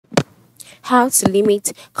how to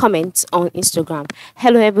limit comments on Instagram.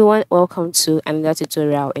 Hello everyone, welcome to another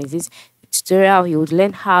tutorial. In this tutorial, you would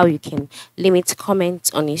learn how you can limit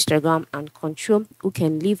comments on Instagram and control who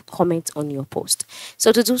can leave comments on your post.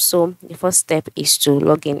 So to do so, the first step is to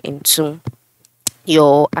log in into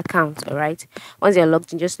your account. All right, once you're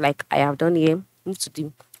logged in, just like I have done here, move to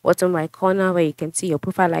the bottom right corner where you can see your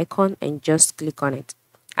profile icon and just click on it.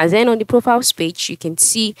 And then on the profiles page, you can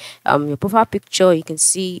see your profile picture, you can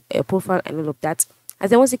see your profile and all of that. And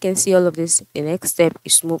then once you can see all of this, the next step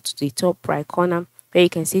is to move to the top right corner where you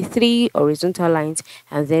can see 3 horizontal lines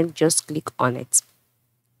and then just click on it.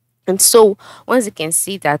 And so once you can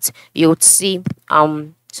see that, you would see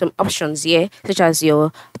some options here, such as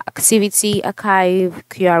your activity, archive,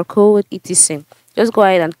 QR code, etc. Just go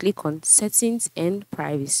ahead and click on settings and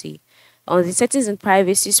privacy. On the settings and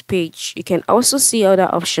privacy page, you can also see other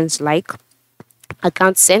options like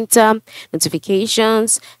account center,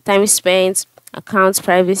 notifications, time spent, account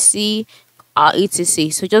privacy,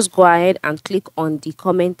 etc. So just go ahead and click on the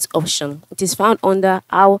comment option. It is found under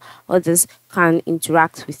how others can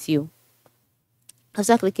interact with you.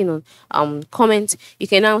 After clicking on comment, you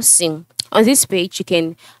can now see on this page you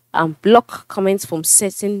can block comments from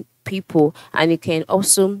certain people, and you can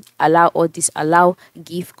also allow or disallow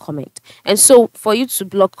give comment. And so for you to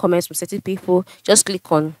block comments from certain people, just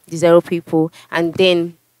click on the 0 people and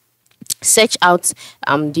then search out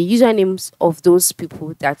the usernames of those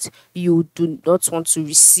people that you do not want to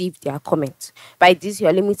receive their comments. By this, you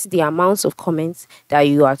are limiting the amounts of comments that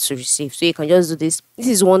you are to receive. So you can just do this. This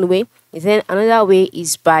is one way. And then another way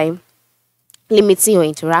is by limiting your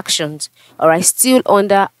interactions. All right, still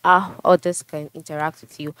under how others can interact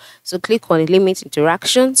with you. So click on limit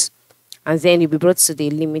interactions, and then you'll be brought to the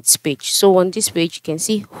limits page. So on this page, you can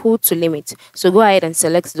see who to limit. So go ahead and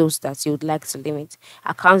select those that you would like to limit.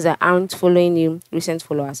 Accounts that aren't following you, recent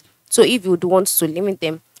followers. So if you would want to limit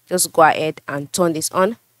them, just go ahead and turn this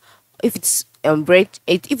on. If it's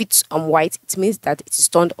if it's white, it means that it is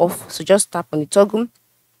turned off. So just tap on the toggle,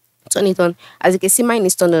 turn it on. As you can see, mine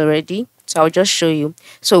is turned already. So I'll just show you.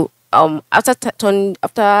 So after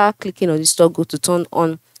clicking on this toggle to turn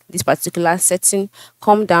on this particular setting,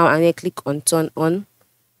 come down and then click on turn on,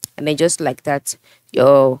 and then just like that,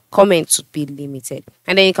 your comments would be limited.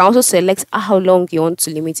 And then you can also select how long you want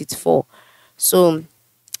to limit it for. So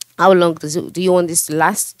how long do you want this to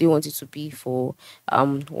last? Do you want it to be for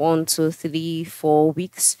 1, 2, 3, 4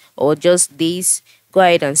 weeks, or just days? Go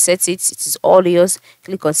ahead and set it. It is all yours.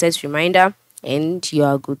 Click on set reminder and you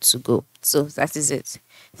are good to go. So that is it.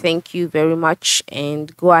 Thank you very much,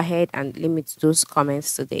 and go ahead and limit those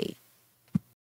comments today.